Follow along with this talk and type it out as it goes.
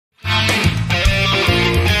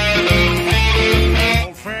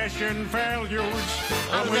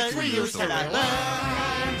which we used to learn.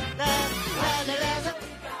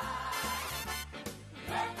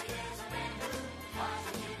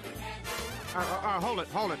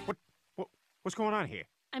 Hold it. What's going on here?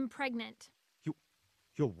 I'm pregnant.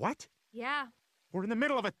 You're what? Yeah. We're in the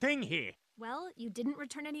middle of a thing here. Well, you didn't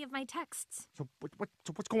return any of my texts. So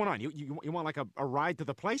what's going on? You want like a ride to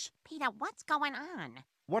the place? Peter, what's going on?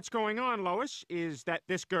 What's going on, Lois, is that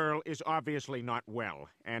this girl is obviously not well,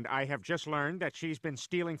 and I have just learned that she's been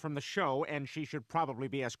stealing from the show, and she should probably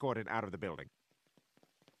be escorted out of the building.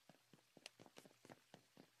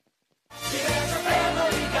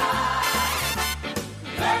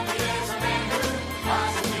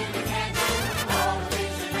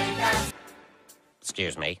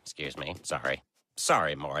 Excuse me.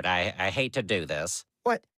 Sorry, Mort. I hate to do this.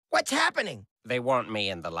 What's happening? They want me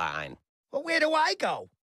in the line. Well, where do I go?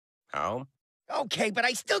 Home? Okay, but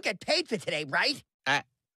I still get paid for today, right?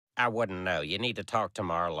 I wouldn't know. You need to talk to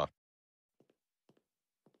Marla.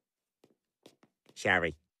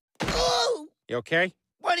 Sorry. Oh! You okay?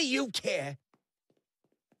 What do you care?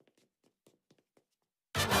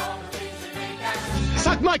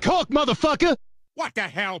 Suck my cock, motherfucker! What the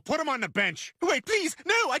hell? Put him on the bench. Wait, please!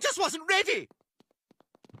 No, I just wasn't ready!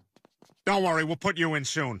 Don't worry, we'll put you in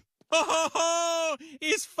soon. Ho ho ho!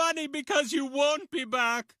 It's funny because you won't be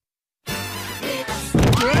back.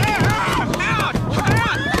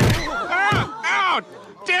 Out!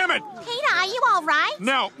 Damn it! Peter, are you all right?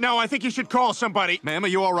 No, I think you should call somebody. Ma'am, are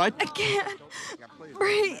you all right? I can't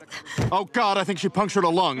breathe. Oh, God, I think she punctured a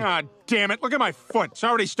lung. Ah, damn it. Look at my foot. It's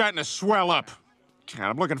already starting to swell up. God,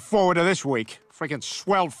 I'm looking forward to this week. Freaking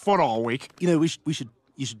swelled foot all week. You know, you should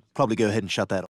probably go ahead and shut that off.